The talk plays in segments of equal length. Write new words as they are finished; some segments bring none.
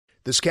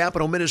This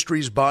Capitol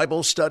Ministries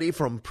Bible study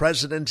from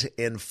President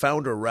and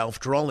founder Ralph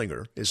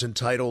Drollinger is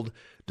entitled,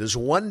 Does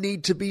One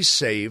Need to Be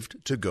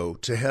Saved to Go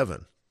to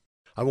Heaven?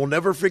 I will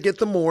never forget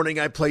the morning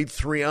I played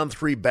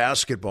 3-on-3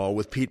 basketball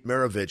with Pete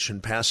Maravich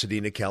in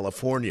Pasadena,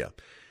 California.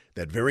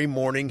 That very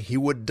morning, he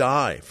would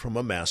die from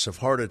a massive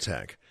heart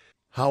attack.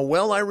 How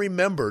well I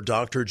remember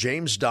Dr.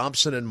 James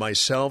Dobson and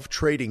myself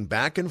trading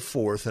back and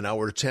forth in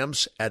our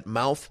attempts at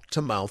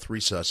mouth-to-mouth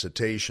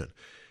resuscitation.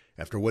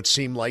 After what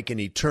seemed like an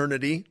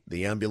eternity,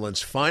 the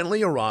ambulance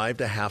finally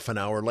arrived a half an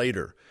hour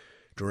later.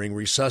 During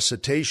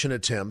resuscitation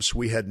attempts,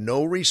 we had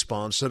no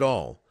response at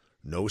all,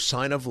 no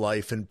sign of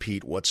life in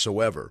Pete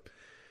whatsoever.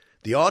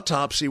 The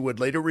autopsy would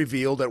later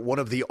reveal that one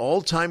of the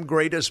all-time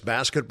greatest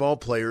basketball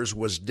players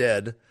was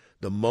dead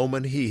the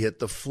moment he hit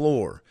the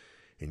floor,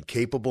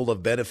 incapable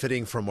of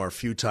benefiting from our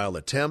futile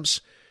attempts,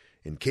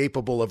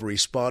 incapable of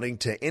responding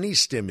to any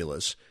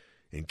stimulus,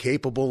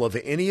 incapable of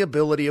any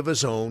ability of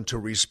his own to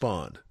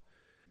respond.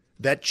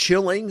 That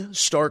chilling,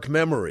 stark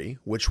memory,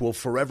 which will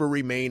forever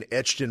remain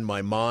etched in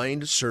my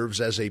mind, serves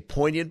as a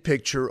poignant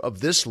picture of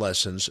this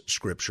lesson's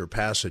scripture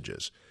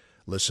passages.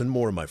 Listen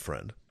more, my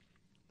friend.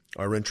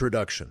 Our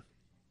introduction.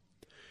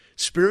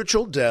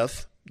 Spiritual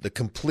death, the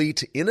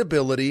complete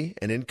inability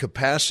and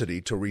incapacity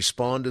to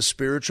respond to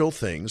spiritual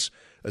things,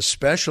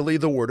 especially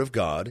the Word of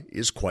God,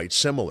 is quite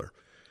similar.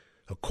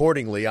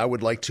 Accordingly, I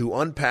would like to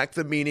unpack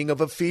the meaning of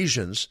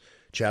Ephesians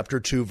chapter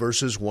 2,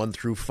 verses 1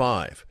 through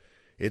 5.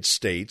 It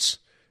states,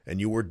 And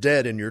you were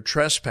dead in your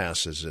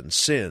trespasses and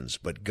sins,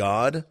 but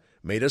God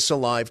made us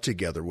alive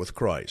together with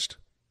Christ.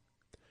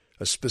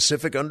 A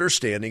specific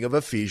understanding of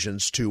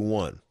Ephesians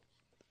 2:1.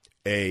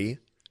 A.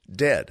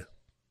 Dead.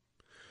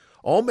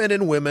 All men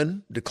and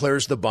women,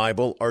 declares the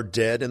Bible, are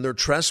dead in their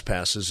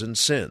trespasses and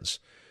sins.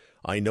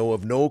 I know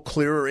of no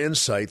clearer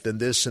insight than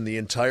this in the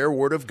entire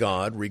Word of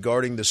God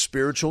regarding the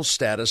spiritual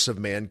status of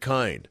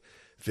mankind,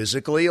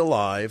 physically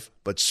alive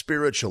but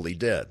spiritually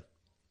dead.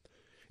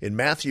 In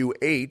Matthew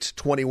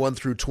 8:21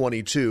 through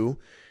 22,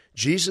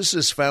 Jesus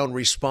is found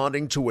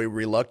responding to a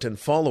reluctant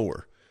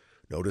follower.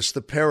 Notice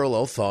the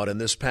parallel thought in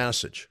this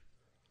passage.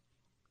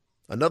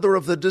 Another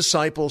of the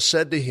disciples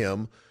said to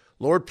him,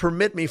 Lord,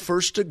 permit me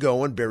first to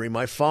go and bury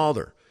my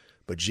father.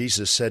 But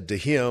Jesus said to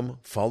him,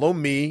 Follow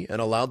me and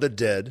allow the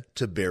dead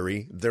to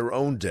bury their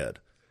own dead.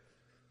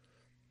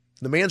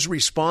 The man's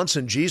response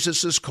in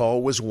Jesus'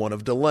 call was one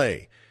of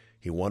delay.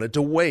 He wanted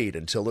to wait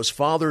until his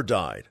father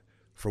died,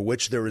 for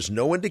which there is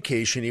no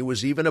indication he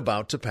was even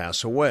about to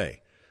pass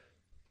away.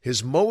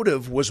 His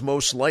motive was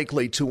most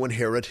likely to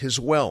inherit his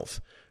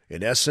wealth,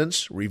 in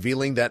essence,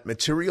 revealing that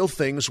material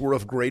things were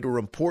of greater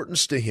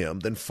importance to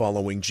him than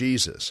following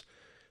Jesus.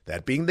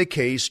 That being the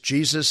case,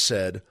 Jesus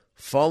said,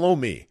 Follow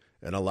me,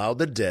 and allow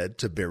the dead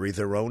to bury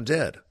their own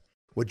dead.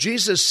 What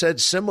Jesus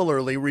said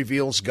similarly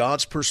reveals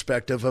God's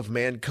perspective of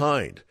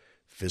mankind,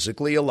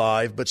 physically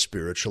alive but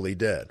spiritually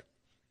dead.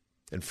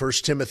 In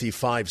 1 Timothy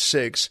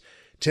 5:6,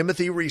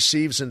 Timothy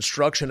receives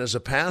instruction as a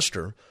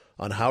pastor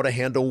on how to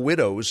handle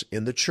widows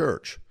in the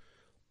church.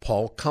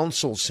 Paul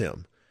counsels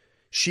him,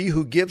 She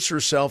who gives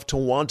herself to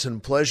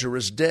wanton pleasure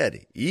is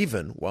dead,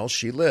 even while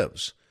she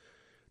lives.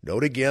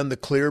 Note again the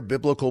clear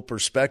biblical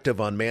perspective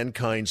on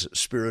mankind's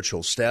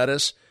spiritual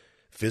status,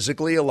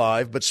 physically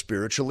alive but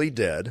spiritually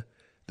dead,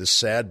 the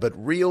sad but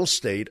real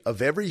state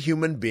of every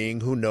human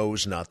being who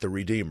knows not the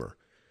Redeemer.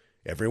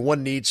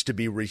 Everyone needs to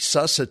be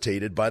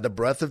resuscitated by the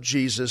breath of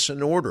Jesus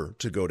in order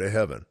to go to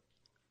heaven.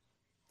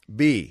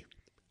 B.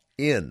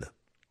 In.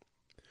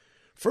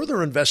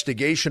 Further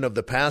investigation of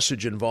the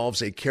passage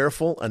involves a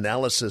careful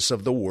analysis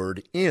of the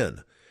word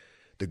in.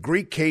 The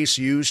Greek case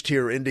used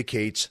here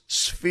indicates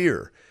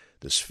sphere,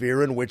 the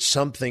sphere in which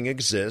something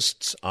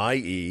exists,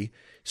 i.e.,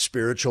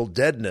 spiritual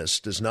deadness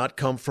does not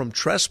come from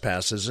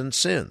trespasses and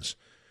sins.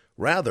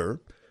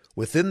 Rather,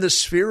 within the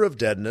sphere of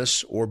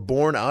deadness or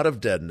born out of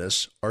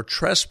deadness are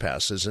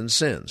trespasses and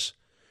sins.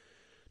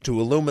 To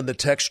illumine the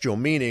textual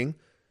meaning,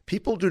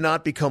 people do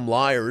not become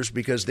liars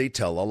because they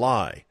tell a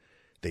lie.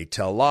 They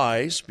tell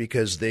lies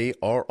because they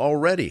are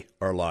already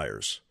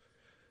liars.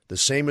 The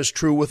same is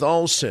true with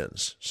all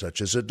sins,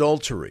 such as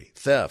adultery,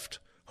 theft,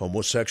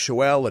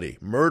 homosexuality,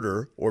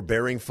 murder, or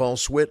bearing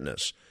false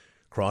witness.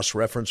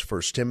 Cross-reference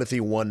 1 Timothy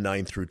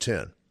 1:9 through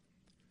 10.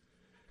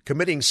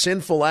 Committing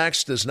sinful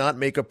acts does not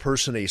make a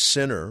person a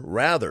sinner.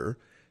 Rather,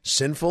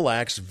 sinful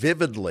acts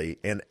vividly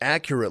and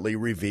accurately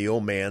reveal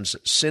man's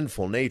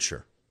sinful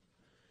nature.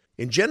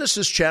 In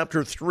Genesis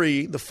chapter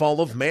 3, the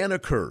fall of man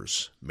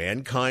occurs.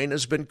 Mankind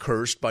has been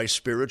cursed by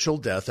spiritual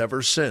death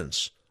ever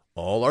since.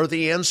 All are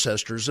the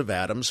ancestors of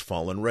Adam's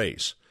fallen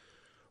race.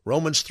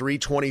 Romans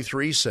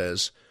 3:23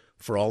 says,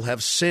 For all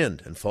have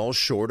sinned and fall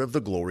short of the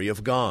glory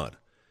of God.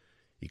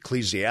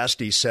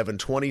 Ecclesiastes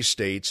 7:20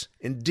 states,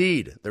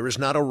 Indeed, there is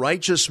not a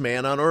righteous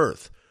man on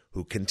earth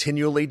who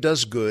continually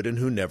does good and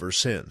who never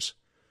sins.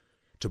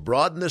 To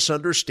broaden this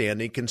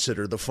understanding,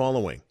 consider the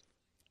following.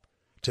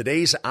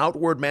 Today's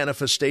outward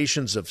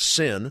manifestations of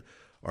sin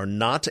are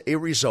not a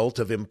result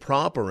of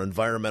improper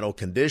environmental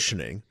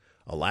conditioning,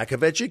 a lack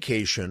of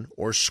education,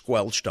 or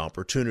squelched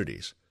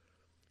opportunities.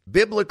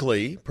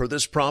 Biblically, per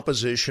this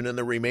proposition and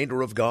the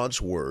remainder of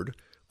God's Word,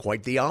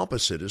 quite the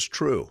opposite is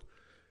true.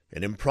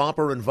 An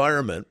improper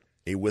environment,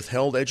 a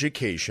withheld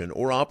education,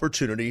 or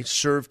opportunity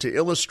serve to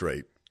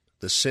illustrate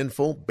the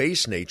sinful,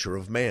 base nature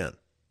of man.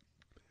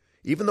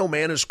 Even though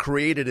man is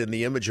created in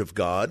the image of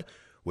God,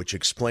 which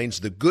explains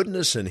the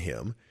goodness in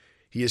him,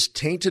 he is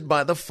tainted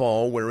by the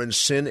fall wherein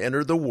sin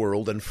entered the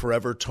world and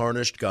forever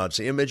tarnished God's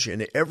image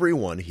in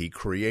everyone he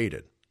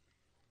created.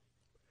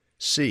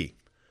 C.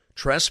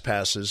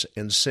 Trespasses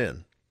and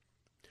sin.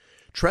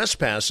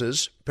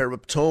 Trespasses,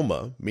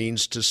 paraptoma,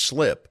 means to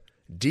slip,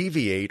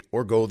 deviate,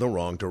 or go the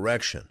wrong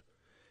direction.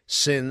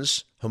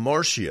 Sins,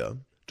 hamartia,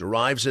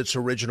 derives its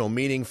original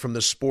meaning from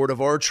the sport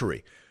of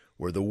archery,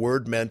 where the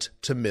word meant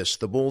to miss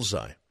the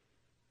bullseye.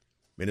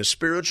 In a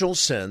spiritual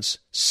sense,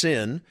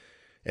 sin,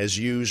 as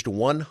used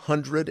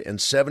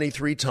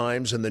 173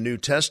 times in the New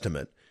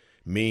Testament,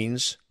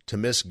 means to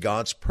miss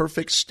God's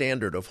perfect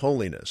standard of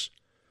holiness.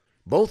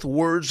 Both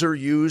words are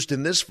used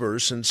in this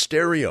verse in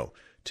stereo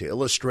to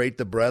illustrate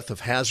the breath of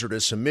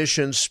hazardous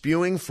emissions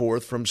spewing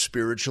forth from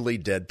spiritually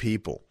dead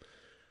people.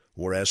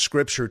 Whereas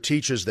Scripture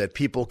teaches that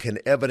people can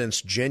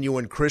evidence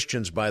genuine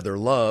Christians by their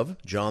love,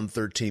 John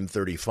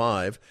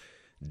 13:35,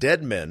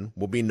 dead men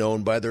will be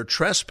known by their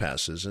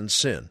trespasses and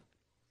sin.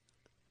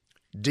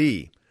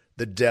 D.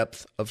 The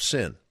depth of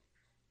sin.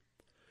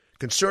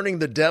 Concerning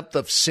the depth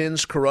of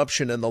sin's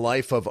corruption in the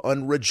life of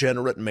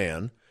unregenerate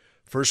man,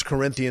 1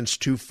 Corinthians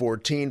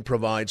 2:14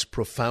 provides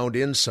profound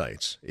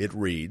insights. It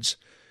reads,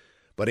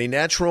 "But a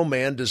natural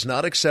man does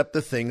not accept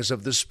the things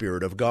of the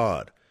Spirit of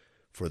God,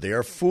 for they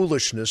are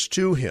foolishness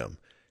to him,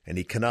 and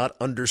he cannot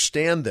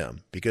understand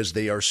them, because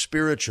they are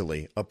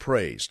spiritually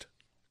appraised."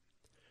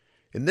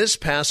 In this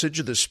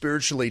passage, the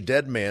spiritually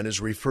dead man is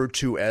referred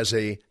to as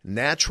a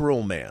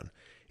natural man,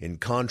 in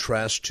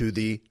contrast to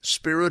the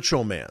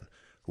spiritual man,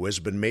 who has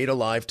been made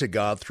alive to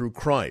God through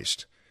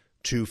Christ,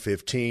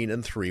 2:15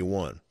 and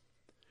 3:1.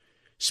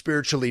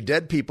 Spiritually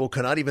dead people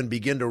cannot even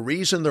begin to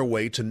reason their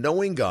way to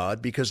knowing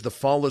God because the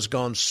fall has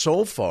gone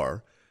so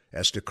far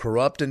as to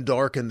corrupt and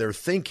darken their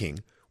thinking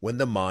when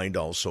the mind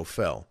also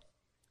fell.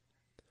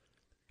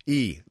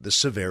 E. The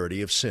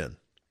severity of sin.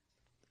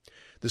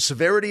 The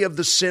severity of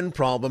the sin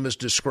problem is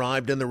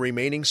described in the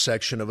remaining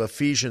section of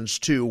Ephesians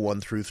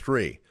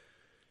 2:1-3.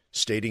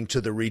 Stating to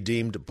the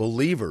redeemed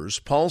believers,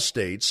 Paul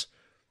states,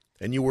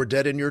 "And you were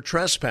dead in your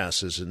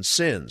trespasses and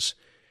sins,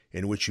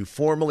 in which you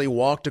formerly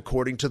walked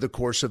according to the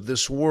course of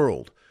this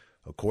world,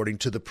 according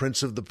to the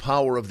prince of the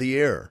power of the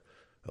air,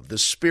 of the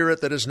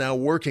spirit that is now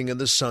working in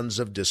the sons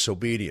of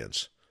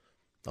disobedience.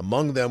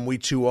 Among them we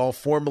too all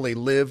formerly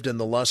lived in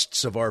the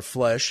lusts of our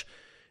flesh,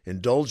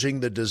 indulging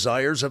the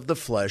desires of the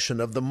flesh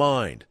and of the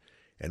mind,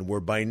 and were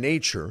by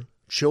nature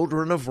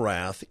children of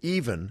wrath,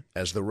 even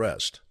as the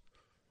rest."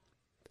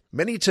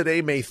 Many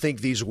today may think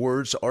these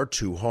words are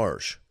too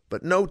harsh,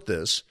 but note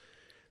this: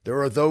 there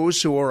are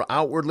those who are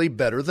outwardly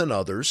better than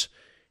others.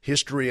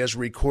 History has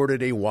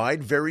recorded a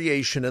wide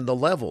variation in the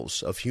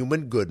levels of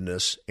human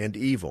goodness and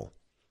evil.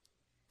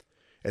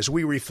 As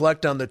we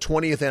reflect on the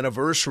 20th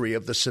anniversary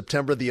of the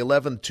September the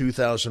 11th,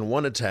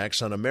 2001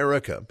 attacks on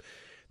America,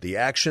 the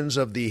actions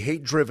of the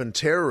hate-driven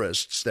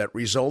terrorists that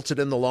resulted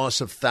in the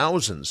loss of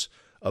thousands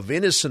of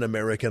innocent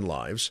American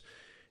lives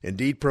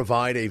indeed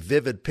provide a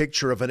vivid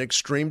picture of an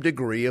extreme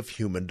degree of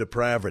human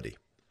depravity.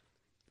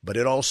 But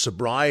in all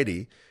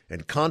sobriety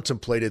and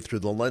contemplated through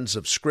the lens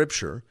of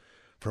Scripture,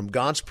 from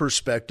God's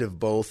perspective,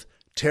 both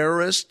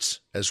terrorists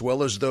as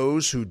well as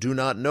those who do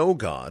not know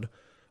God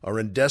are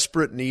in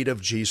desperate need of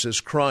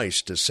Jesus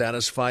Christ to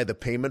satisfy the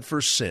payment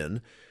for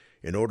sin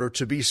in order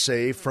to be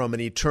saved from an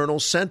eternal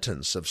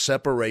sentence of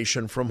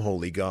separation from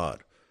holy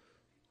God.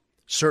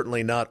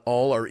 Certainly not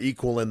all are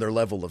equal in their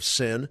level of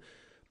sin,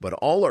 but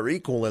all are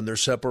equal in their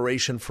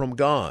separation from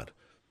God.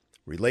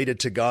 Related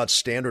to God's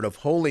standard of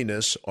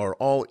holiness, are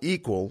all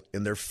equal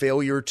in their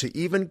failure to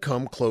even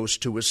come close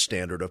to His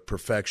standard of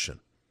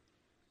perfection.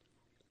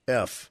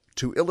 F.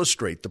 To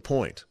illustrate the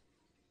point.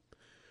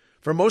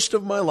 For most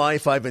of my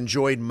life, I've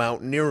enjoyed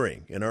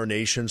mountaineering in our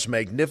nation's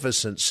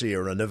magnificent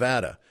Sierra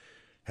Nevada.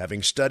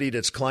 Having studied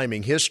its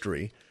climbing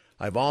history,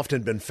 I've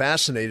often been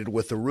fascinated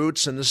with the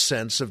roots and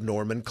ascents of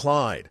Norman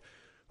Clyde,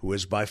 who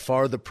is by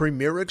far the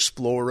premier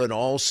explorer in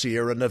all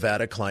Sierra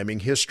Nevada climbing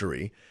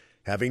history,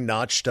 having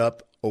notched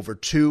up over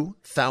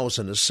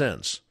 2,000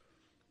 ascents.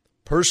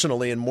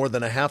 Personally, in more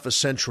than a half a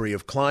century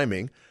of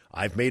climbing,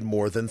 I've made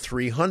more than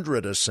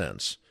 300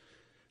 ascents.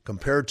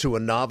 Compared to a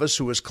novice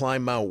who has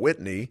climbed Mount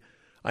Whitney,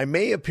 I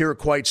may appear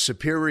quite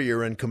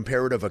superior in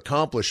comparative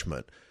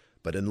accomplishment,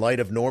 but in light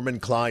of Norman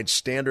Clyde's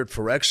standard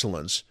for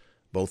excellence,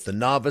 both the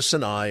novice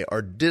and I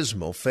are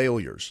dismal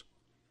failures.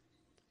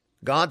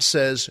 God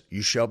says,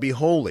 "You shall be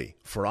holy,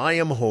 for I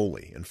am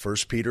holy," in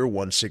 1 Peter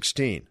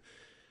 1:16.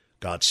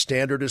 God's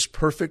standard is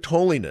perfect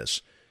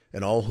holiness,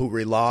 and all who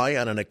rely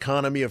on an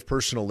economy of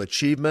personal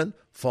achievement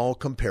fall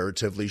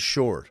comparatively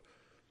short.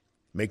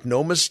 Make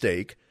no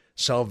mistake,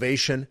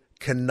 salvation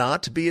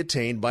cannot be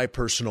attained by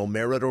personal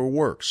merit or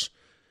works.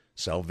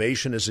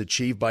 Salvation is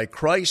achieved by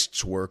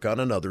Christ's work on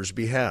another's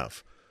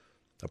behalf.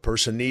 A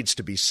person needs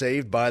to be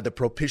saved by the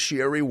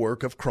propitiatory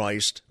work of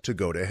Christ to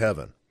go to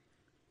heaven.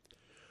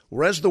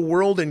 Whereas the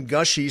world in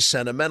gushy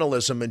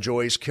sentimentalism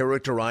enjoys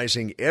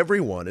characterizing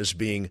everyone as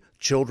being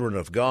children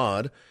of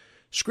God,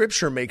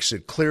 Scripture makes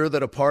it clear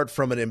that apart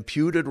from an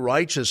imputed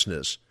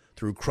righteousness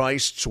through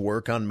Christ's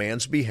work on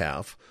man's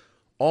behalf,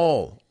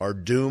 all are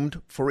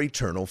doomed for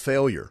eternal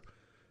failure.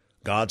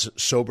 God's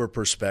sober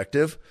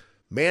perspective: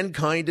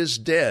 mankind is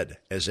dead,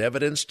 as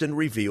evidenced and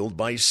revealed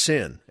by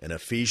sin, and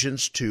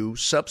Ephesians 2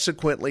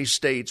 subsequently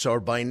states are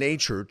by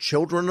nature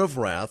children of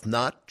wrath,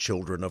 not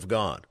children of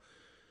God.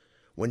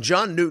 When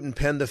John Newton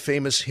penned the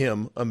famous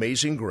hymn,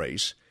 Amazing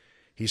Grace,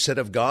 he said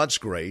of God's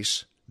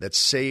grace that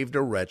saved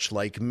a wretch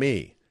like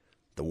me.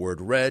 The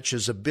word wretch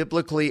is a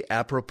biblically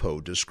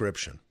apropos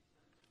description.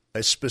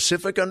 A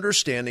specific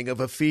understanding of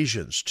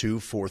Ephesians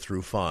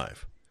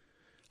 2:4-5.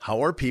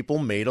 How are people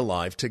made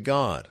alive to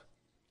God?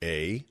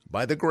 A,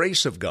 by the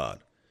grace of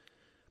God.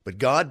 But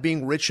God,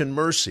 being rich in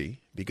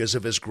mercy, because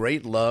of his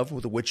great love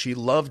with which he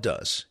loved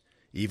us,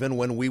 even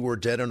when we were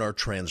dead in our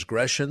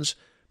transgressions,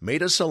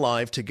 made us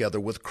alive together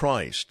with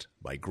Christ.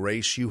 By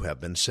grace you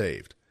have been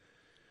saved.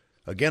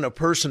 Again, a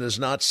person is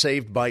not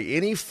saved by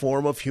any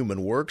form of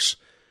human works,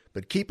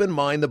 but keep in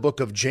mind the book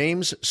of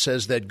James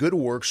says that good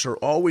works are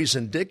always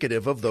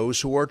indicative of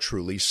those who are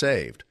truly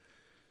saved.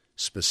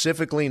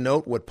 Specifically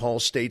note what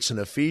Paul states in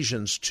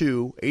Ephesians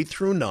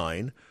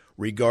 2:8-9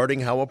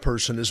 regarding how a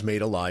person is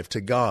made alive to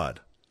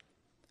God.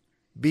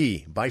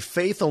 B, by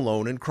faith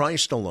alone in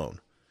Christ alone.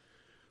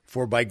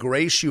 For by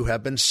grace you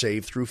have been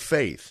saved through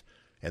faith,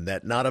 and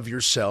that not of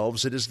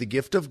yourselves, it is the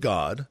gift of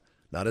God,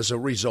 not as a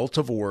result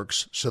of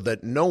works, so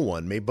that no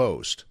one may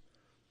boast.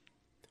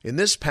 In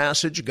this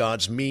passage,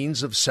 God's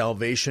means of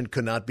salvation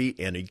could not be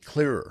any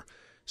clearer.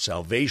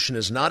 Salvation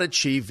is not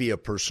achieved via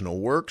personal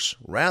works.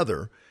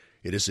 Rather,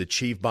 it is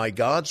achieved by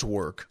God's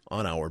work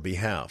on our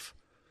behalf.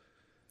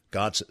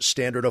 God's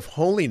standard of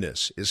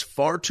holiness is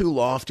far too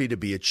lofty to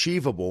be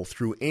achievable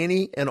through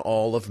any and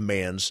all of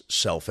man's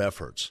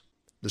self-efforts.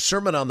 The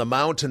Sermon on the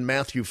Mount in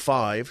Matthew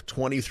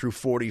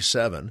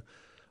 5:20-47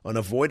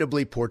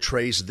 unavoidably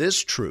portrays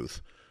this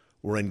truth,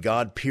 wherein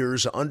God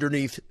peers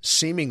underneath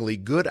seemingly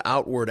good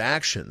outward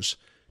actions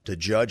to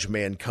judge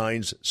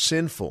mankind's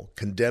sinful,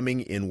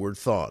 condemning inward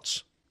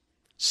thoughts.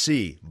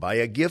 C, by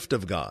a gift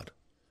of God.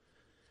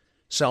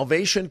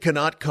 Salvation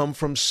cannot come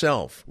from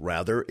self.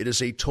 Rather, it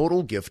is a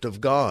total gift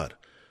of God.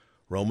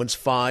 Romans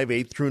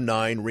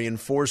 5:8-9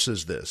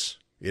 reinforces this.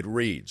 It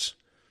reads,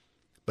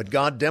 But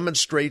God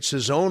demonstrates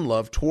his own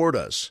love toward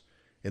us,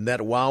 in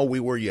that while we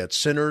were yet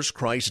sinners,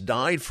 Christ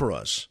died for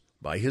us.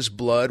 By his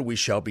blood we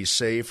shall be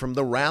saved from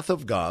the wrath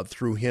of God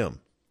through him.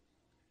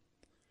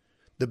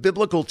 The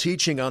biblical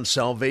teaching on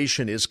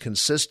salvation is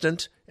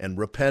consistent and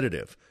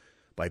repetitive.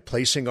 By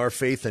placing our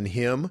faith in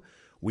him,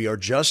 we are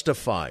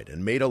justified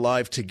and made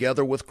alive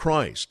together with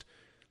Christ.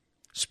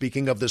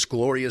 Speaking of this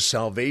glorious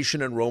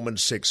salvation in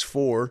Romans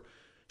 6:4,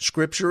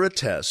 Scripture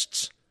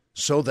attests,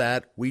 so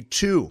that we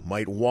too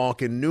might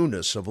walk in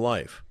newness of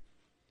life.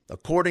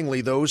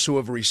 Accordingly, those who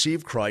have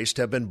received Christ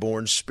have been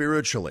born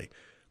spiritually.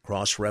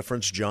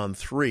 Cross-reference John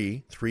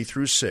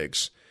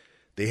 3:3-6.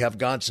 They have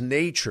God's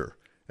nature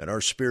and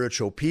are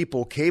spiritual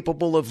people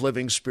capable of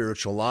living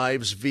spiritual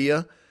lives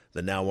via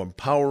the now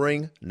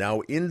empowering,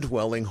 now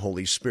indwelling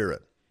Holy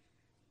Spirit.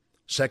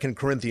 2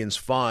 Corinthians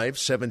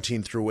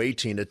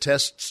 5:17-18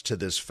 attests to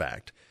this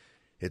fact.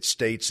 It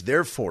states,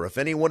 Therefore, if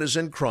anyone is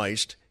in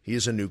Christ, he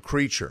is a new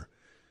creature.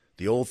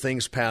 The old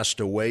things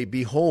passed away.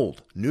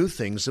 Behold, new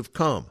things have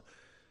come.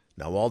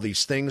 Now all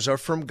these things are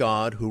from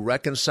God, who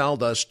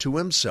reconciled us to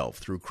himself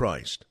through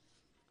Christ.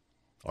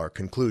 Our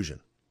conclusion.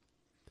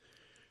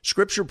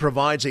 Scripture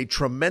provides a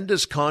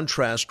tremendous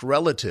contrast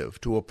relative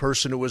to a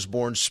person who is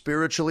born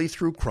spiritually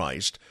through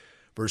Christ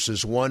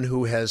versus one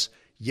who has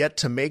yet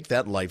to make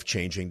that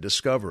life-changing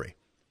discovery.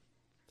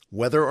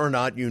 Whether or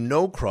not you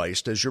know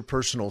Christ as your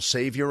personal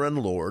Savior and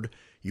Lord,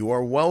 you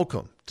are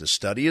welcome to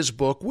study his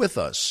book with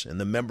us in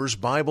the members'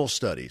 Bible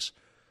studies.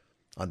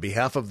 On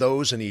behalf of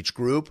those in each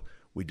group,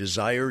 we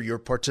desire your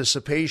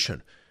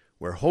participation,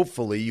 where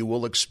hopefully you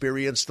will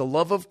experience the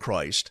love of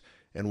Christ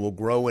and will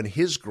grow in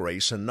his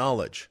grace and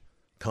knowledge.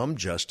 Come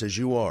just as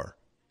you are.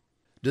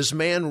 Does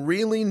man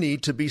really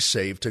need to be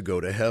saved to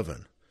go to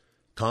heaven?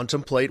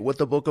 Contemplate what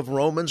the book of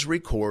Romans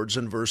records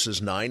in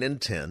verses 9 and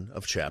 10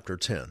 of chapter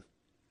 10.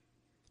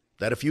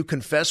 That if you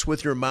confess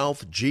with your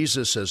mouth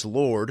Jesus as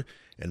Lord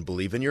and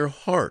believe in your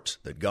heart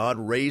that God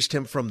raised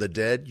him from the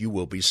dead, you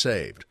will be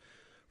saved.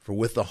 For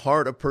with the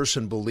heart a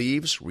person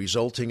believes,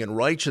 resulting in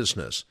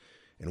righteousness,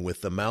 and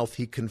with the mouth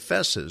he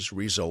confesses,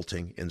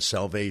 resulting in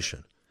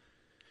salvation.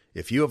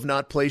 If you have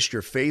not placed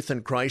your faith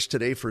in Christ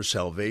today for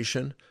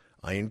salvation,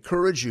 I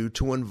encourage you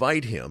to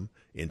invite him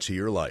into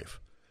your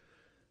life.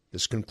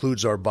 This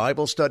concludes our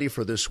Bible study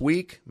for this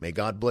week. May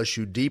God bless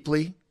you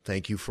deeply.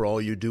 Thank you for all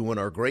you do in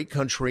our great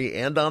country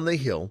and on the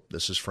Hill.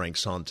 This is Frank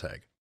Sontag.